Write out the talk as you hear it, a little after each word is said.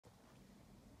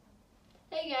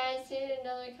Hey guys, here's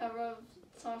another cover of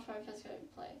songs from my first grade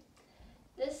play.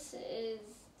 This is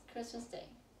Christmas Day.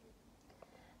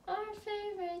 Our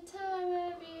favorite time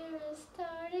of year is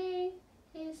starting.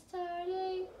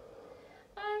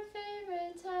 Our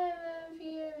favorite time of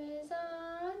year is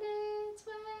on its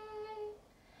way.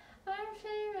 Our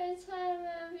favorite time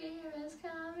of year is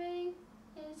coming.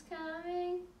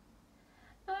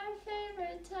 Our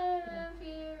favorite time of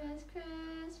year is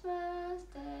Christmas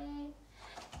Day.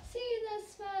 See the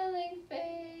smiling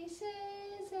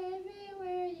faces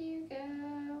everywhere you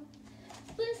go.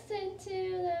 Listen to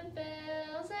the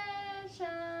bells that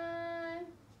chime.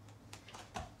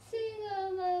 See the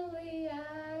lovely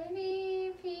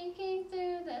ivy peeking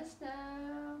through the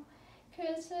snow.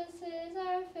 Christmas is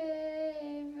our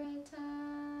favorite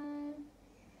time.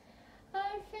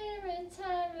 Our favorite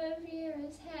time of year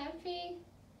is happy.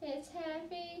 It's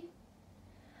happy.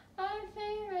 Our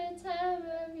favorite time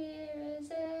of year is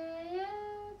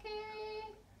A-OK.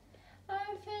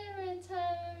 Our favorite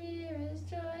time of year is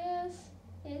joyous.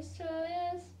 It's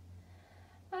joyous.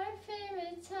 Our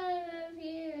favorite time of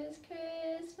year is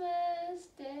Christmas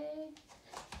Day.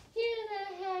 Hear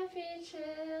the happy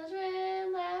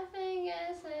children laughing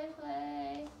as they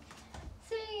play,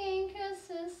 singing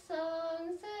Christmas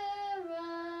songs that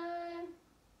rhyme.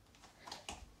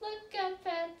 Look up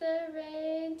at the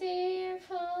reindeer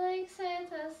pulling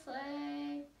Santa's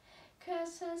sleigh.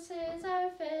 Christmas is our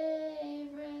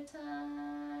favorite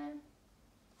time.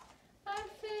 Our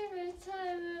favorite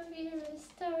time of year is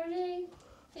starting.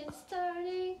 It's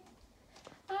starting.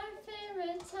 Our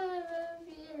favorite time of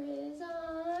year is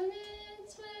on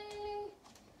its way.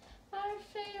 Our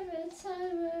favorite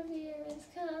time of year is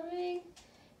coming.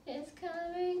 It's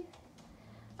coming.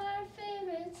 Our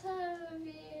favorite time of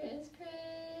year is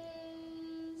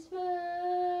Christmas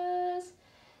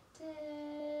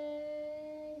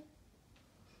Day.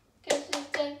 Christmas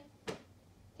Day.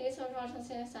 Thanks so much for watching.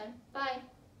 See you next time. Bye.